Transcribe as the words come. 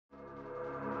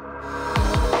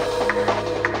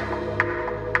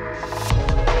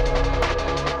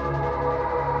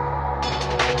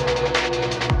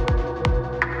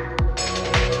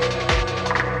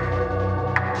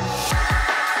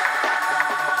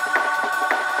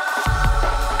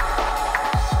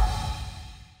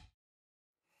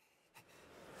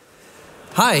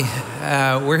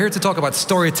Hi, we're here to talk about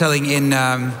storytelling in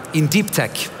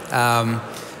Deeptech.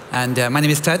 My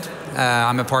name is Ted.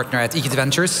 I'm a partner at EQT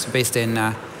Ventures, based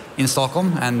in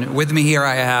Stockholm. And with me here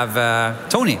I have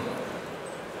Tony.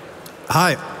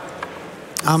 Hi,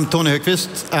 I'm Tony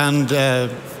Högqvist, and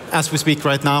as we speak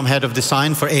right now, I'm head of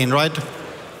design for Einride.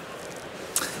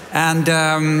 And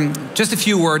just a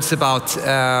few words about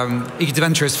EQT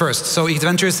Ventures first. So EQT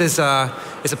Ventures is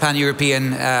a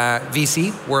pan-European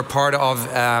VC. We're part of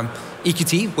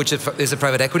EQT, which is a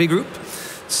private equity group.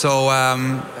 So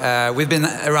we've been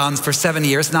around for 7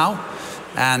 years now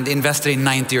and invested in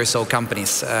 90 or so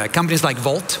companies. Companies like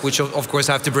Volt, which of course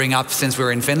I have to bring up since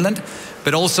we're in Finland,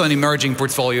 but also an emerging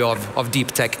portfolio of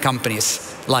deep tech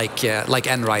companies like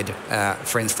Einride,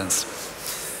 for instance.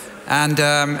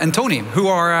 And Tony, who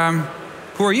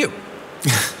are you?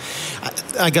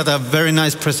 I got a very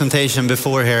nice presentation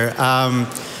before here.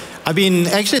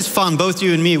 Actually it's fun, both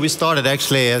you and me, we started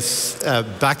actually as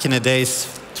back in the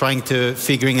days trying to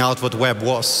figuring out what web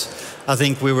was. I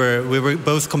think we were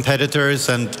both competitors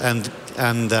and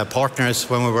partners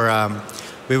when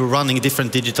we were running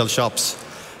different digital shops.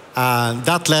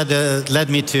 That led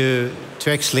me to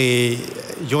actually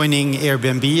joining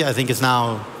Airbnb. I think it's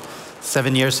now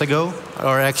 7 years ago,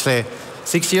 or actually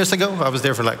 6 years ago. I was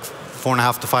there for like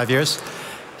 4.5 to 5 years.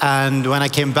 And when I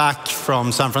came back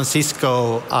from San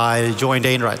Francisco, I joined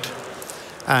Einride.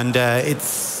 And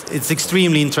it's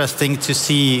extremely interesting to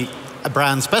see a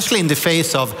brand, especially in the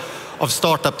phase of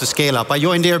startup to scale up. I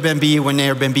joined Airbnb when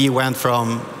Airbnb went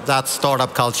from that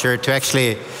startup culture to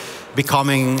actually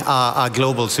becoming a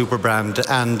global super brand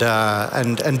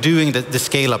and doing the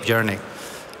scale up journey.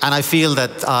 And I feel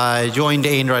that I joined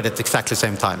Einride at exactly the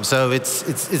same time. So it's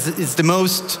the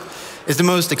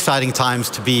most exciting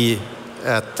times to be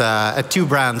at two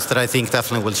brands that I think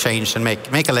definitely will change and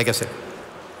make a legacy.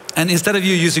 And instead of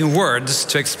you using words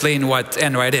to explain what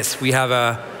Einride is, we have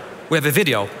a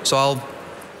video. So I'll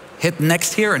hit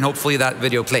next here, and hopefully that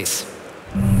video plays.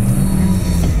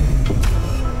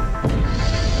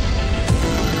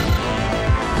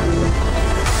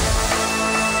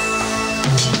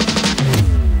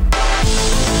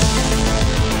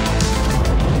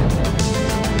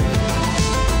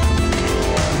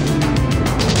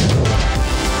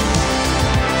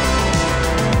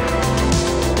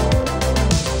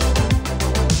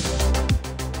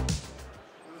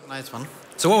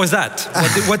 So what was that?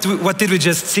 What did we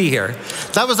just see here?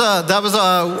 That was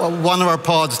one of our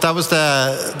pods. That was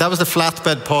the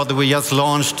flatbed pod that we just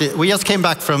launched. We just came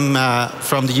back from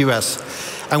the US,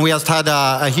 and we just had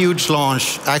a huge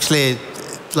launch. Actually,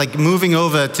 like moving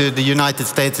over to the United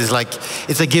States is like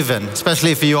it's a given,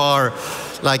 especially if you are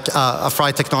like a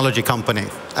freight technology company.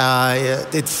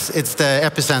 It's the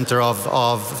epicenter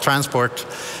of transport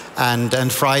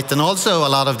and freight, and also a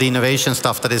lot of the innovation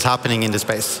stuff that is happening in the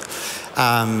space.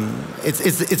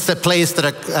 It's the place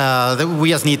that we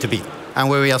just need to be, and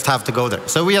where we just have to go there.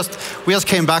 So we just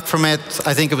came back from it.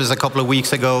 I think it was a couple of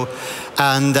weeks ago,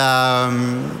 and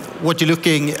what you're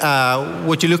looking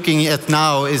at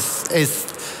now is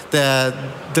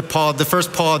the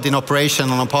first pod in operation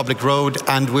on a public road,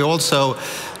 and we also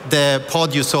the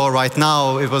pod you saw right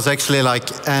now. It was actually like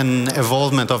an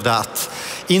evolvement of that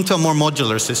into a more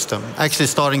modular system. Actually,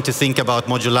 starting to think about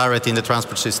modularity in the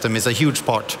transport system is a huge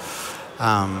part.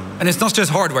 And it's not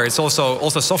just hardware, it's also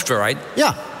software, right?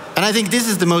 Yeah, and I think this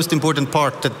is the most important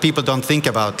part that people don't think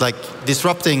about. Like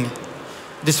disrupting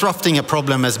a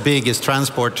problem as big as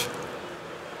transport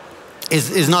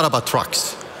is not about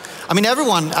trucks.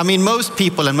 Most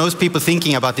people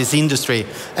thinking about this industry,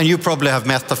 and you probably have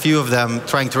met a few of them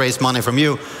trying to raise money from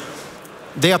you,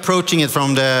 they're approaching it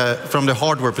from the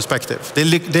hardware perspective.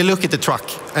 They look at the truck,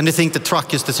 and they think the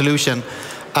truck is the solution.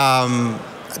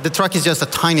 The truck is just a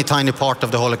tiny part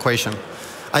of the whole equation.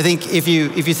 I think if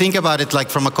you think about it like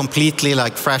from a completely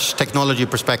like fresh technology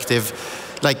perspective,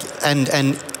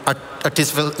 and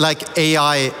artificial like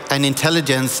AI and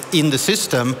intelligence in the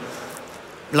system,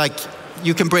 like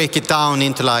you can break it down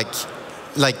into like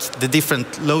the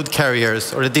different load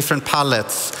carriers or the different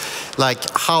pallets, like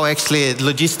how actually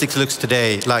logistics looks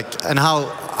today, and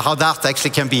how that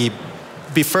actually can be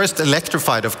first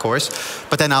electrified, of course,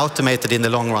 but then automated in the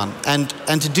long run. And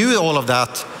to do all of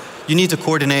that, you need to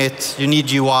coordinate, you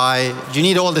need UI, you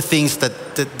need all the things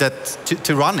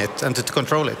to run it and to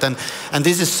control it. And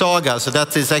this is Saga. So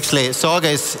that is actually Saga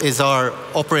is our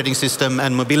operating system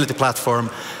and mobility platform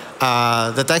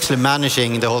that's actually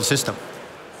managing the whole system.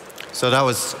 So that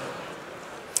was.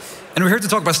 And we're here to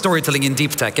talk about storytelling in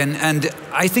deep tech, and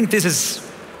I think this is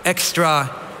extra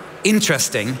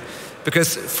interesting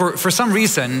because for some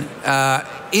reason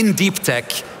in deep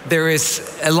tech there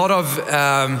is a lot of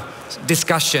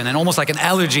discussion and almost like an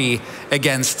allergy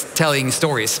against telling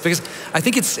stories, because I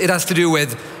think it has to do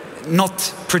with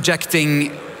not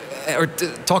projecting or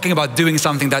talking about doing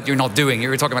something that you're not doing.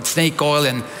 You're talking about snake oil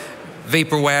and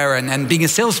vaporware, and being a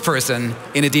salesperson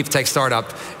in a deep tech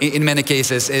startup in many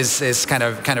cases is kind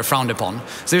of frowned upon.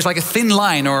 So there's like a thin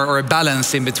line or a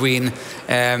balance in between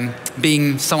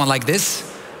being someone like this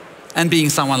and being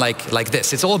someone like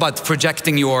this. It's all about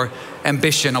projecting your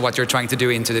ambition of what you're trying to do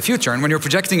into the future. And when you're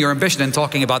projecting your ambition and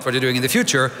talking about what you're doing in the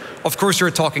future, of course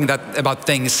you're talking about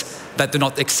things that do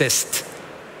not exist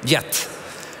yet.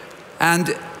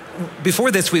 And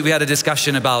before this, we had a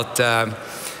discussion about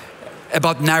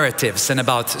narratives and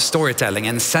about storytelling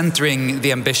and centering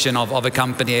the ambition of a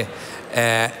company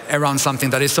around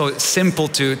something that is so simple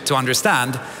to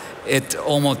understand, it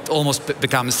almost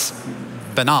becomes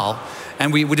banal.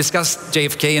 And we discussed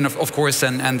JFK and of course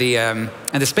and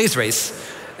the space race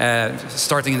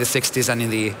starting in the 60s and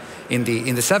in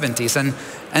the 70s.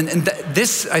 And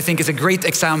this, I think, is a great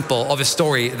example of a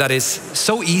story that is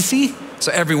so easy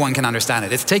so everyone can understand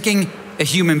it. It's taking a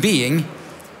human being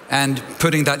and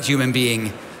putting that human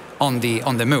being on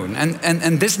the moon.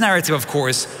 And this narrative, of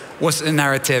course, was a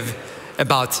narrative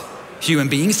about human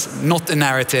beings, not a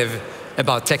narrative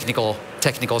about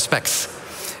technical specs.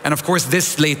 And of course,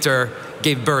 this later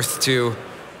gave birth to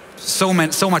so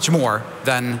much more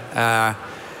than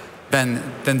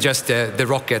just the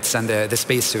rockets and the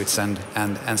spacesuits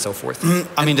and so forth.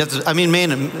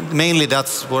 Mainly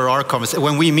that's where our conversation,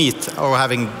 when we meet or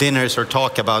having dinners or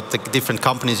talk about the different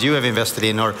companies you have invested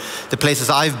in or the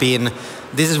places I've been,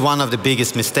 this is one of the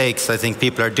biggest mistakes I think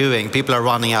people are doing. People are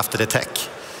running after the tech.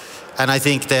 And I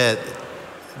think that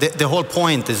the whole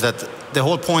point is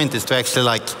to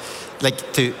actually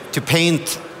to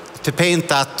paint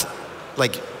that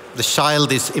like the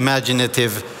childish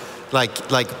imaginative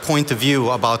point of view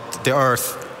about the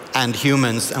Earth and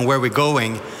humans and where we're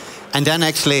going, and then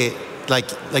actually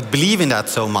believe in that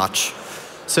so much.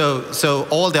 So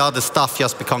all the other stuff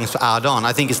just becomes add on.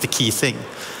 I think is the key thing.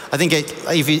 I think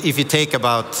if you think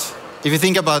about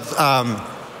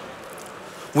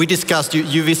we discussed,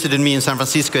 you visited me in San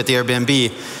Francisco at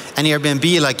Airbnb, and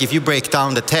Airbnb, like if you break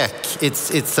down the tech,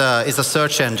 it's a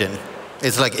search engine.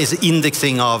 It's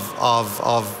indexing of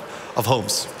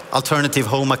homes, alternative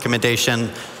home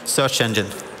accommodation search engine.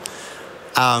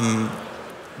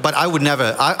 But I would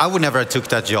never have took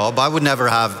that job. I would never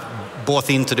have bought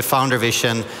into the founder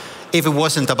vision if it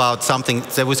wasn't about something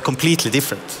that was completely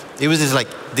different. It was just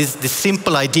this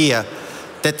simple idea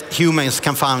that humans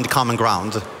can find common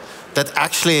ground. That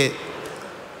actually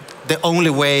the only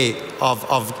way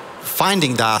of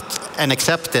finding that and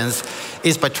acceptance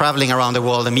is by traveling around the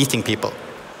world and meeting people.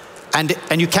 And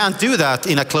you can't do that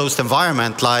in a closed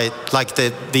environment like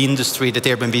the industry that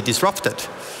Airbnb disrupted,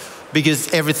 because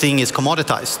everything is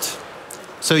commoditized.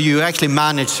 So you actually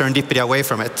manage serendipity away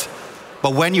from it.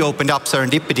 But when you opened up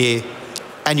serendipity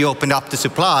and you opened up the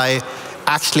supply,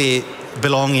 actually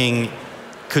belonging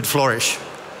could flourish.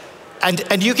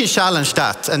 And you can challenge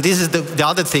that. And this is the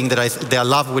other thing that I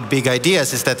love with big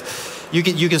ideas, is that you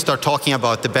can start talking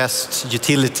about the best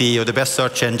utility or the best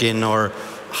search engine or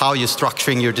how you're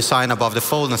structuring your design above the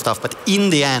fold and stuff. But in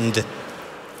the end,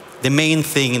 the main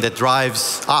thing that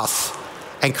drives us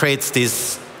and creates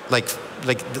this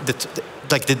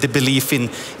the belief in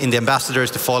the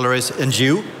ambassadors, the followers, and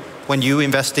you, when you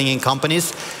investing in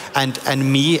companies,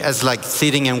 and me as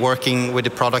sitting and working with the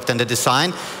product and the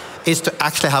design, is to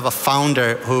actually have a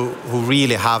founder who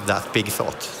really have that big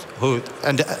thought.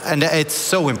 And it's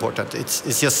so important.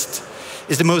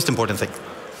 It's the most important thing.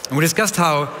 And we discussed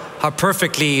how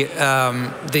perfectly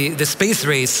the space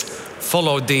race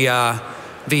followed the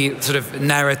sort of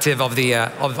narrative of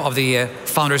the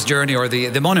founder's journey or the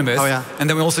monomyth. Oh, yeah. And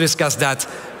then we also discussed that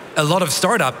a lot of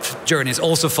startup journeys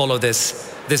also follow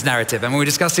this narrative. And when we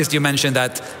discussed this, you mentioned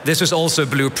that this was also a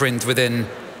blueprint within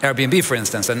Airbnb, for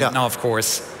instance, and now of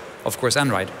course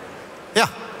Einride. Yeah,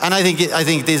 and I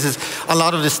think this is a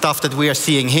lot of the stuff that we are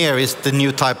seeing here is the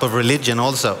new type of religion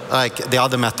also, like the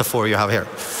other metaphor you have here.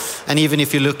 And even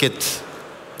if you look at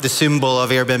the symbol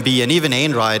of Airbnb and even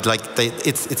Einride,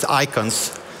 it's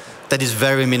icons that is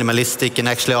very minimalistic and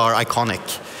actually are iconic.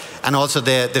 And also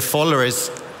the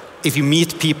followers, if you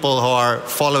meet people who are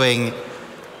following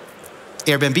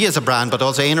Airbnb as a brand, but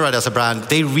also Einride as a brand,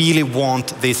 they really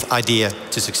want this idea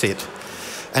to succeed.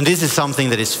 And this is something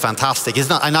that is fantastic. It's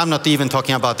not, and I'm not even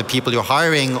talking about the people you're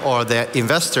hiring or the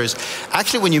investors.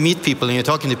 Actually, when you meet people and you're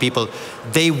talking to people,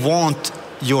 they want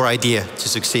your idea to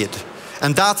succeed.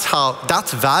 And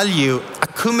that's value,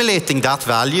 accumulating that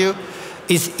value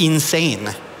is insane.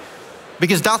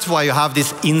 Because that's why you have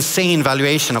this insane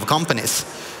valuation of companies.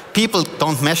 People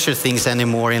don't measure things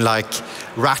anymore in like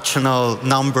rational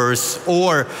numbers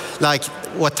or like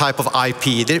what type of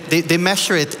IP. They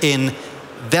measure it in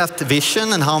that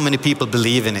vision and how many people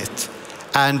believe in it.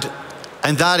 And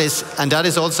that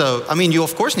is also, I mean, you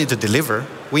of course need to deliver.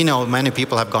 We know many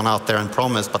people have gone out there and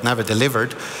promised but never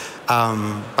delivered.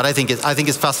 But I think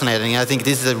it's fascinating. I think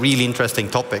this is a really interesting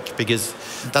topic because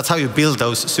that's how you build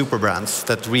those super brands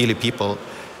that really people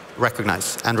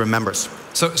recognize and remembers.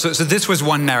 So this was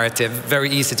one narrative, very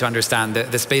easy to understand,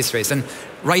 the space race. And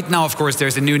right now, of course,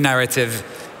 there's a new narrative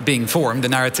being formed, the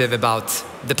narrative about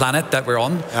the planet that we're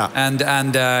on. Yeah. And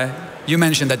you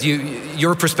mentioned that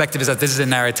your perspective is that this is a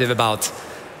narrative about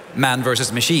man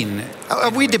versus machine.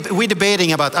 We're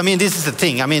debating about, I mean, this is the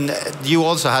thing. I mean, you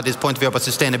also had this point of view about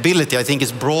sustainability. I think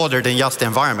it's broader than just the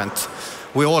environment.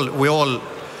 We're all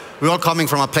coming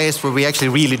from a place where we actually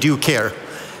really do care.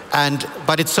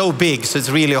 But it's so big, so it's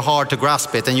really hard to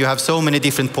grasp it, and you have so many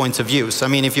different points of views. I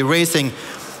mean, if you're raising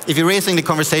the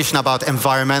conversation about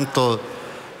environmental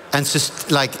and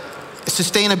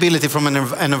sustainability from an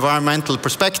environmental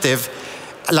perspective,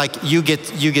 like you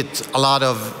get a lot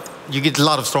of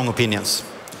strong opinions,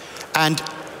 and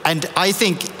I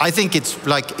think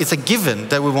it's a given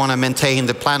that we want to maintain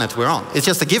the planet we're on. It's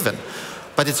just a given,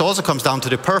 but it also comes down to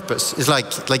the purpose. It's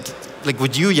like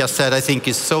what you just said, I think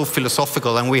is so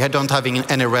philosophical, and we don't have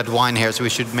any red wine here, so we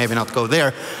should maybe not go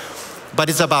there. But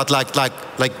it's about like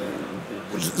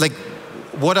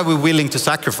what are we willing to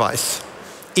sacrifice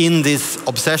in this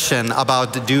obsession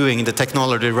about doing the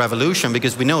technology revolution,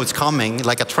 because we know it's coming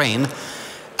like a train,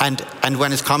 and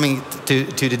when it's coming to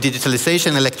the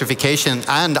digitalization, electrification,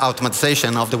 and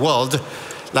automatization of the world,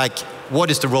 like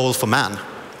what is the role for man?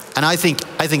 And I think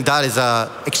that is an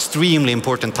extremely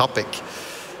important topic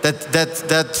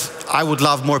that I would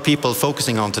love more people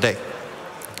focusing on today.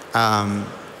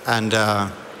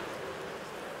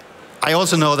 I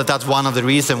also know that that's one of the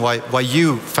reasons why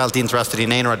you felt interested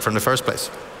in Einride from the first place.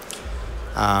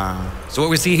 So what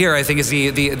we see here, I think, is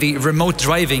the remote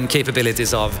driving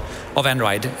capabilities of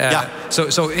Einride. Yeah.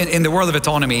 So in the world of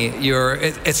autonomy,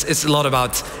 it's a lot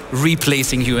about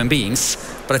replacing human beings.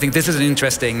 But I think this is an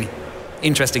interesting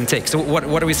take. So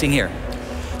what are we seeing here?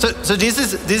 So this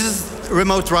is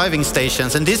remote driving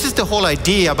stations, and this is the whole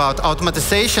idea about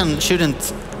automatization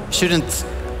shouldn't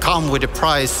come with the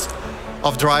price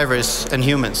of drivers and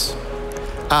humans.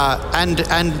 And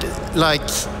like,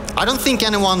 I don't think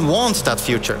anyone wants that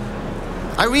future.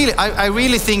 I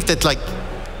really think that, like,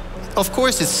 of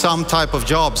course it's some type of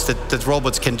jobs that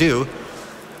robots can do,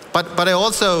 but I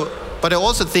also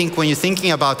think when you're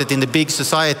thinking about it in the big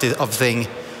society of thing,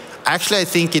 actually I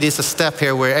think it is a step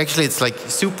here where actually it's like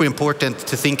super important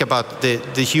to think about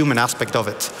the human aspect of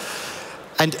it.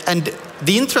 And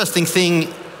the interesting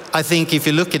thing, I think, if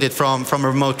you look at it from a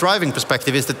remote driving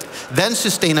perspective, is that then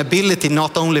sustainability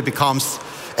not only becomes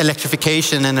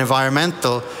electrification and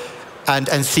environmental and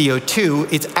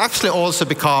CO2, it actually also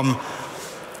become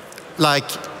like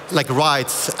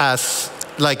rights as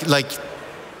like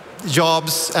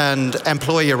jobs and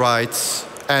employee rights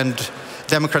and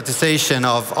democratization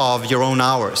of your own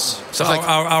hours. So like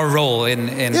our role in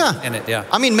it, yeah.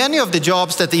 I mean, many of the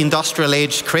jobs that the industrial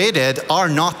age created are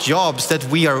not jobs that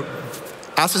we are,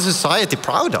 as a society,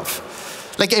 proud of.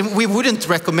 Like, we wouldn't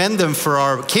recommend them for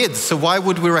our kids, so why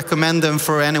would we recommend them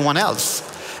for anyone else?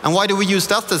 And why do we use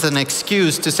that as an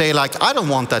excuse to say, like, I don't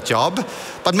want that job,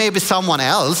 but maybe someone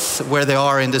else, where they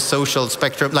are in the social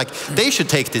spectrum, like, they should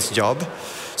take this job.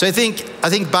 So I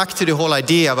think back to the whole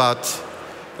idea about,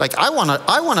 like, I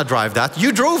wanna drive that.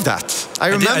 You drove that. I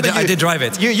remember I did drive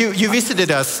it. You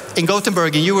visited us in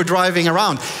Gothenburg and you were driving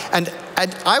around, and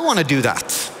I want to do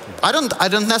that. I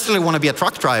don't necessarily want to be a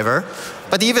truck driver,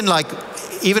 but even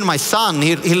my son,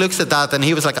 he looks at that and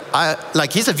he was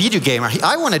like he's a video gamer.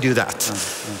 I want to do that.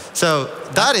 So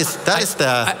that is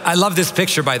the. I love this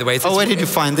picture, by the way. Where did you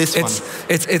find this one?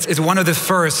 It's one of the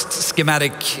first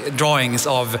schematic drawings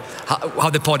of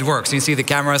how the pod works. You see the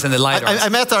cameras and the lidars.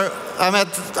 I met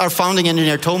our founding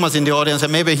engineer Thomas in the audience,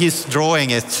 and maybe he's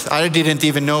drawing it. I didn't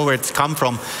even know where it's come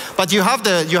from. But you have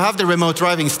the remote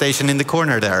driving station in the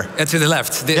corner there. And to the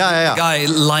left, the guy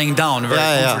lying down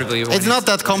very comfortably. It's not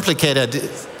that complicated.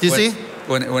 You see?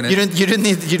 You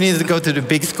need to go to the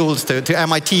big schools to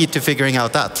MIT to figuring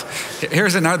out that.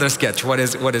 Here's another sketch. What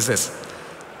is this?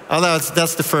 Oh,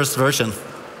 that's the first version.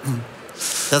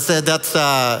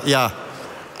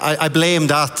 I blame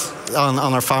that on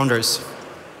our founders.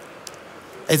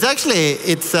 It's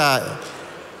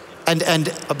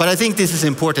But I think this is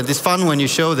important. It's fun when you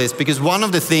show this, because one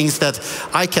of the things that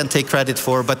I can take credit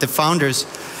for, but the founders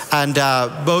and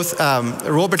both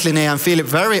Robert, Linné, and Philip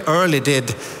very early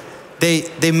did,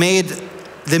 they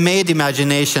made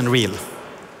imagination real.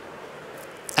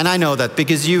 And I know that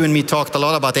because you and me talked a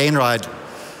lot about Einride.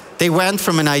 They went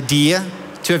from an idea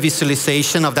to a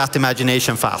visualization of that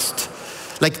imagination fast.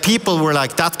 Like, people were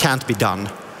like, that can't be done.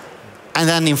 And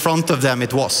then in front of them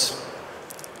it was.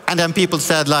 And then people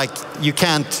said, like, you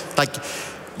can't, like,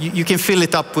 you can fill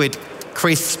it up with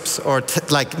crisps or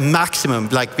like maximum,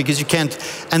 like, because you can't.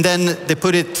 And then they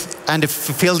put it and they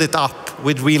filled it up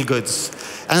with real goods.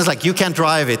 And it's like, you can't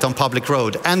drive it on public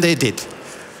road. And they did.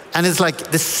 And it's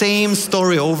like the same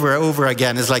story over and over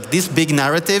again. It's like these big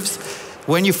narratives,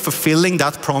 when you're fulfilling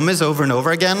that promise over and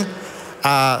over again,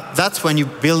 that's when you're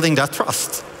building that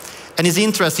trust. And it's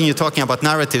interesting you're talking about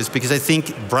narratives, because I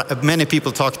think many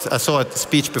people talked, I saw a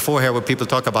speech before here where people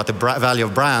talk about the value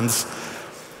of brands.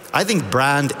 I think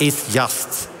brand is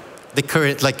just the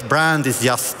brand is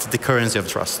just the currency of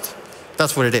trust.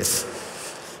 That's what it is.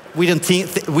 We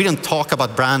don't talk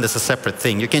about brand as a separate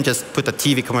thing. You can't just put a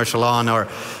TV commercial on or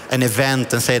an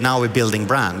event and say, now we're building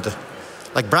brand.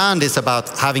 Like, brand is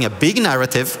about having a big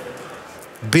narrative,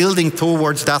 building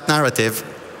towards that narrative,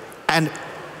 and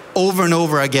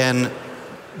over again,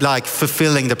 like,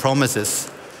 fulfilling the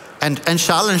promises and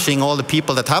challenging all the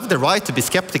people that have the right to be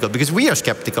skeptical, because we are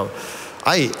skeptical.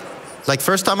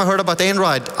 First time I heard about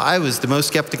Einride, I was the most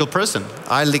skeptical person.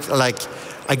 I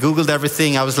Googled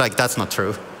everything. I was like, that's not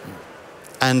true.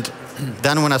 And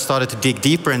then when I started to dig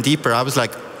deeper and deeper, I was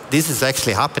like, this is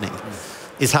actually happening.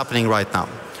 It's happening right now.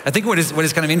 I think what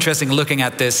is kind of interesting looking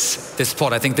at this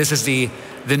pod, I think this is the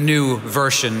new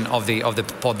version of the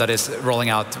pod that is rolling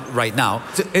out right now.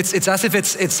 It's as if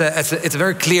it's a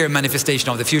very clear manifestation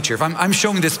of the future. If I'm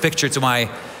showing this picture to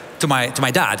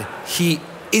my dad, he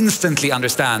instantly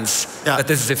understands that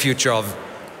this is the future of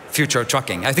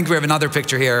trucking. I think we have another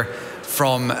picture here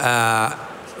from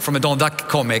a Donald Duck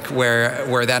comic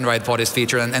where the Einride pod is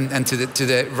featured, and to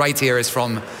the right here is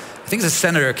from, I think it's a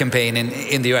senator campaign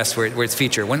in the US where it's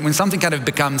featured. When something kind of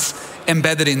becomes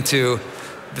embedded into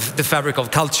the fabric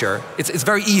of culture, it's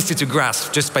very easy to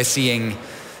grasp just by seeing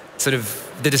sort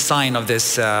of the design of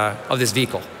this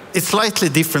vehicle. It's slightly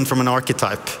different from an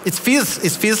archetype. It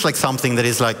feels like something that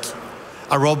is like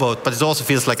a robot, but it also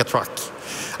feels like a truck.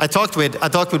 I talked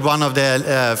with one of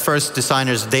the first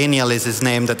designers, Daniel is his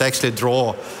name, that actually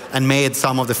drew and made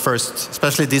some of the first,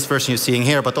 especially this version you're seeing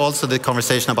here, but also the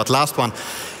conversation about last one.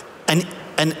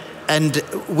 And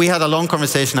we had a long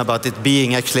conversation about it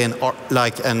being actually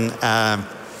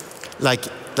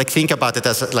think about it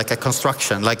as like a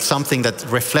construction, like something that's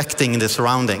reflecting the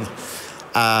surrounding.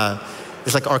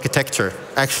 It's like architecture.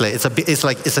 Actually, it's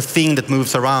a thing that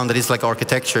moves around. That is like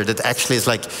architecture. That actually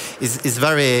is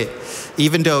very,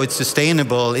 even though it's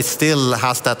sustainable, it still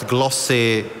has that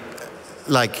glossy,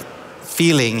 like,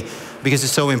 feeling, because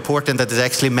it's so important that it's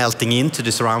actually melting into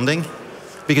the surrounding,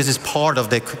 because it's part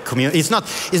of the community. It's not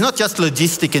just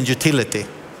logistic and utility.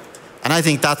 And I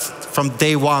think that's, from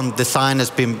day one, design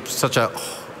has been such a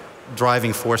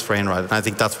driving force for Einride, and I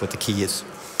think that's what the key is.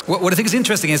 What I think is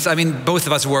interesting is, I mean, both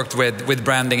of us worked with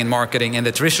branding and marketing in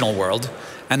the traditional world.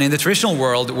 And in the traditional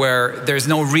world, where there's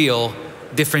no real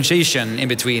differentiation in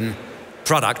between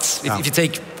products, if you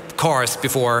take cars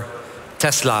before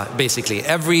Tesla, basically,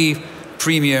 every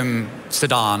premium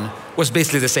sedan was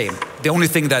basically the same. The only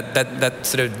thing that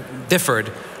sort of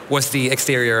differed was the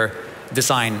exterior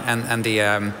design and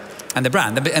the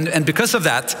brand. And because of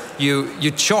that,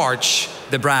 you charge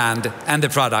the brand and the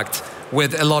product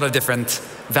with a lot of different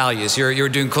values. You're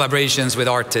doing collaborations with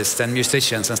artists and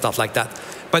musicians and stuff like that.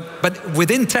 But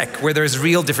within tech, where there's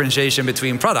real differentiation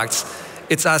between products,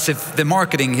 it's as if the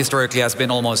marketing historically has been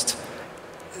almost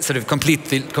sort of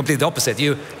completely opposite.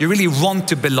 You really want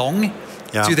to belong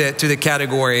to the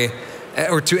category,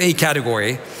 or to a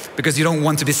category, because you don't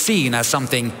want to be seen as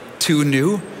something too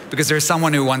new, because there's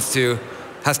someone who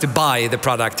has to buy the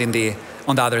product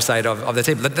on the other side of the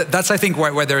table. That's, I think,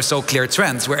 where there are so clear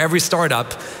trends, where every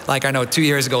startup, like, I know 2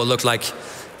 years ago,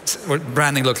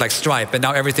 branding looked like Stripe, and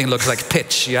now everything looks like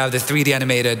Pitch. You have the 3D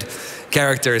animated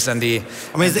characters and the...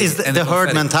 I mean, it's the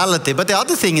herd mentality. But the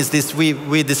other thing is this,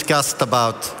 we discussed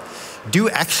about, do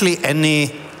actually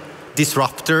any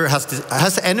disruptor,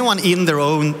 has anyone in their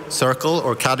own circle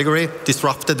or category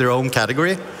disrupted their own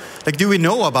category? Like, do we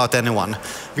know about anyone?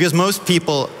 Because most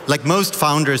people, like most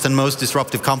founders and most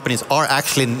disruptive companies, are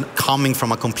actually coming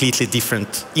from a completely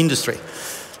different industry.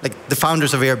 Like, the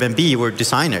founders of Airbnb were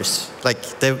designers.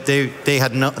 Like, they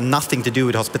had nothing to do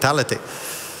with hospitality.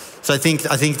 So I think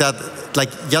that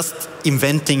like just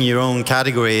inventing your own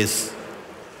categories,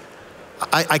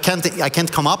 I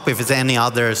can't come up with any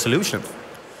other solution.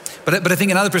 But I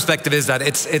think another perspective is that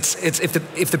it's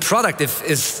if the product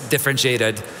is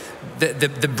differentiated,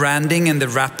 the branding and the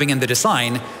wrapping and the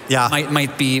design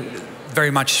might be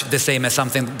very much the same as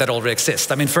something that already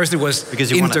exists. I mean, first it was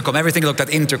intercom. Everything looked at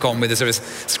intercom with a sort of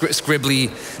scribbly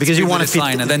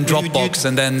design, and then Dropbox,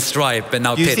 and then Stripe, and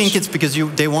now Pitch. Do you think it's because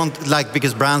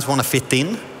because brands want to fit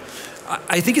in?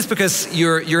 I think it's because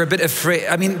you're a bit afraid.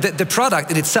 I mean, the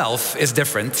product in itself is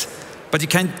different, but you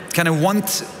kind of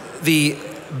want the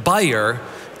buyer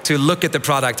to look at the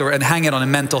product and hang it on a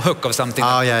mental hook of something.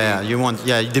 Oh yeah. You want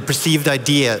the perceived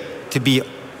idea to be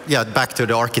back to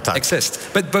the archetype. Exist.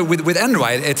 But with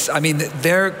Einride, it's, I mean,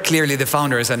 they're clearly the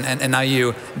founders, and now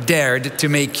you dared to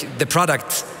make the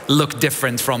product look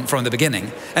different from the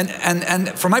beginning. And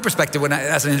from my perspective,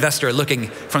 as an investor looking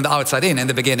from the outside in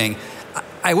the beginning,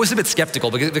 I was a bit skeptical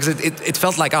because it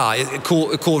felt like a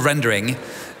cool rendering.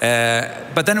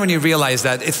 But then when you realize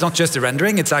that it's not just a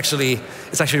rendering, it's actually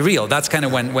real. That's kind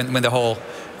of when the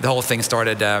whole thing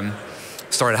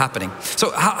started happening. So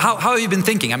how have you been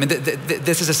thinking? I mean,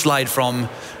 this is a slide from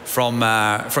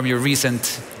your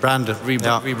recent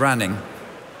rebranding.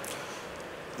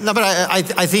 No, but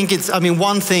I think it's. I mean,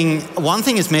 one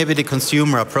thing is maybe the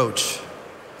consumer approach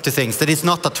to things. That it's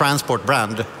not a transport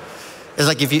brand. It's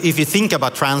like if you think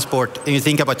about transport and you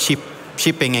think about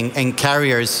shipping and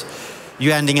carriers,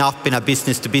 you're ending up in a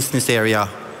business-to-business area.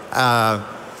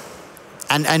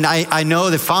 And I know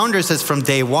the founders has from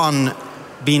day one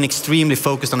been extremely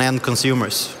focused on end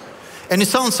consumers. And it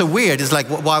sounds so weird. It's like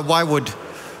why wouldn't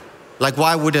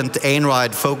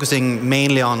Einride focusing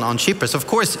mainly on shippers? Of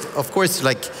course,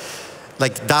 like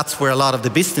that's where a lot of the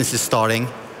business is starting.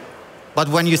 But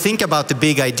when you think about the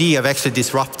big idea of actually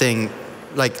disrupting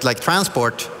like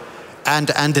transport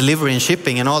and delivery and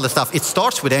shipping and all the stuff, it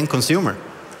starts with end consumer.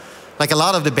 Like a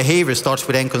lot of the behavior starts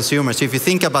with end consumer. So if you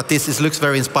think about this, it looks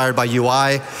very inspired by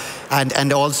UI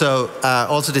and also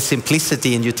the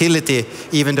simplicity and utility,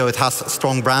 even though it has a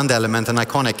strong brand element and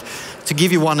iconic. To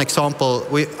give you one example,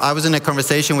 I was in a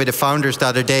conversation with the founders the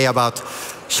other day about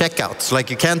checkouts. Like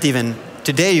you can't even,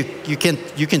 today you can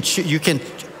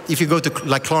if you go to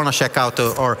like Klarna checkout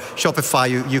or Shopify,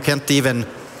 you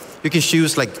can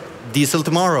choose like diesel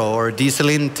tomorrow or diesel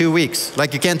in 2 weeks.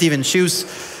 Like you can't even choose,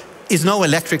 is no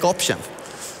electric option.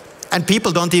 And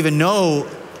people don't even know,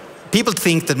 people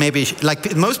think that maybe,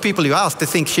 like most people you ask, they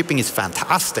think shipping is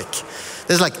fantastic.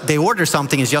 There's like, they order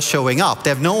something, is just showing up. They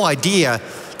have no idea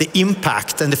the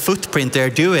impact and the footprint they're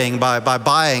doing by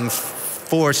buying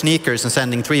 4 sneakers and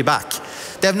sending 3 back.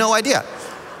 They have no idea.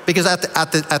 Because at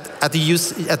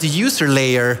the user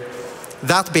layer,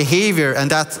 that behavior and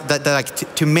that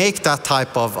to make that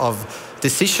type of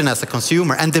decision as a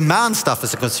consumer and demand stuff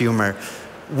as a consumer,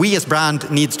 we as brand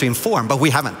needs to inform, but we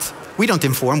haven't. We don't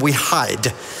inform, we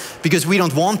hide, because we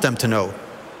don't want them to know.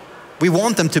 We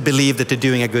want them to believe that they're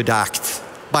doing a good act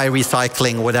by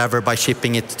recycling whatever, by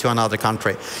shipping it to another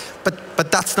country.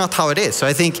 But that's not how it is. So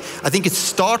I think it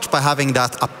starts by having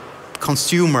that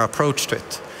consumer approach to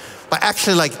it. But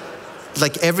actually,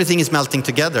 like everything is melting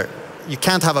together. You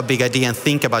can't have a big idea and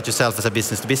think about yourself as a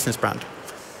business-to-business brand.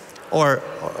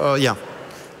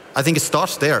 I think it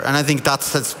starts there, and I think that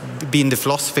has been the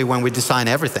philosophy when we design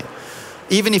everything.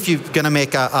 Even if you're going to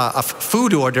make a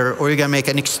food order or you're going to make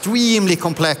an extremely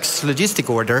complex logistic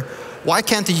order, why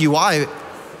can't the UI,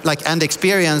 and the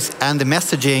experience and the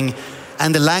messaging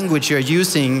and the language you're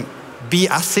using be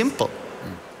as simple?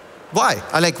 Why?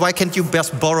 Why can't you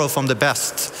best borrow from the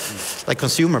best, like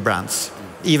consumer brands,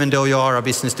 even though you are a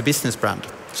business-to-business brand?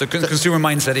 So consumer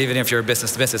mindset, even if you're a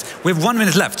business-to-business. We have 1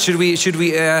 minute left. Should we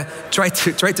try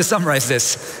to summarize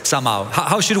this somehow?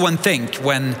 How should one think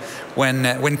when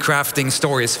crafting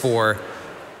stories for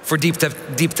deep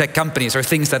tech companies or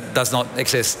things that does not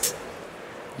exist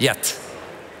yet?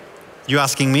 You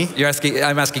asking me?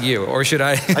 I'm asking you, or should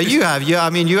I? You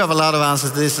have a lot of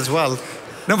answers to this as well.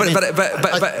 No,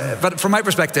 but from my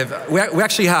perspective, we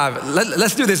actually have.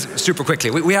 Let's do this super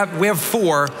quickly. We have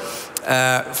four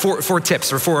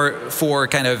tips or four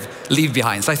kind of leave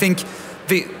behinds. I think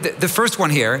the first one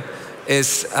here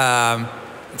is.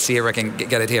 Let's see if I can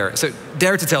get it here. So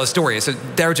dare to tell a story. So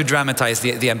dare to dramatize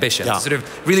the ambition. Yeah. Sort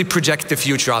of really project the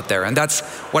future out there, and that's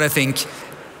what I think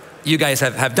you guys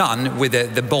have done with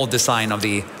the bold design of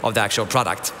the actual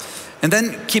product. And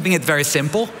then keeping it very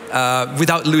simple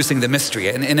without losing the mystery.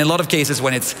 And in a lot of cases,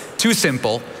 when it's too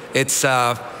simple,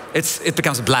 it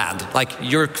becomes bland. Like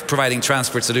you're providing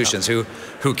transport solutions. Yeah.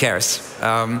 Who cares?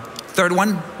 Third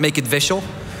one, make it visual.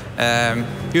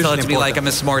 Tell it to me like I'm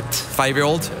a smart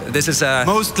 5-year-old. This is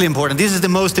mostly important. This is the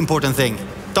most important thing.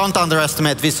 Don't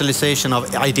underestimate visualization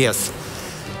of ideas.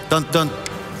 Don't.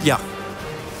 Yeah.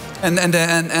 And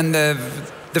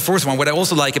the first one, what I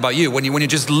also like about you, when you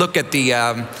just look at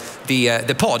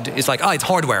the pod, it's like, it's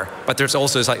hardware, but there's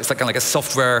also it's like kind of like a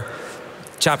software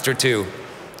chapter to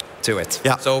it.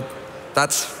 Yeah. So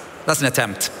that's an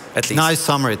attempt, at least. Nice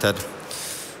summary, Ted.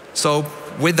 So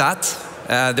with that,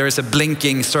 there is a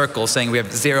blinking circle saying we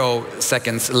have 0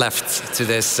 seconds left to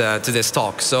this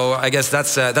talk. So I guess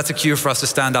that's a cue for us to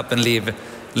stand up and leave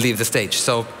the stage.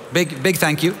 So big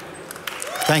thank you.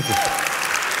 Thank you.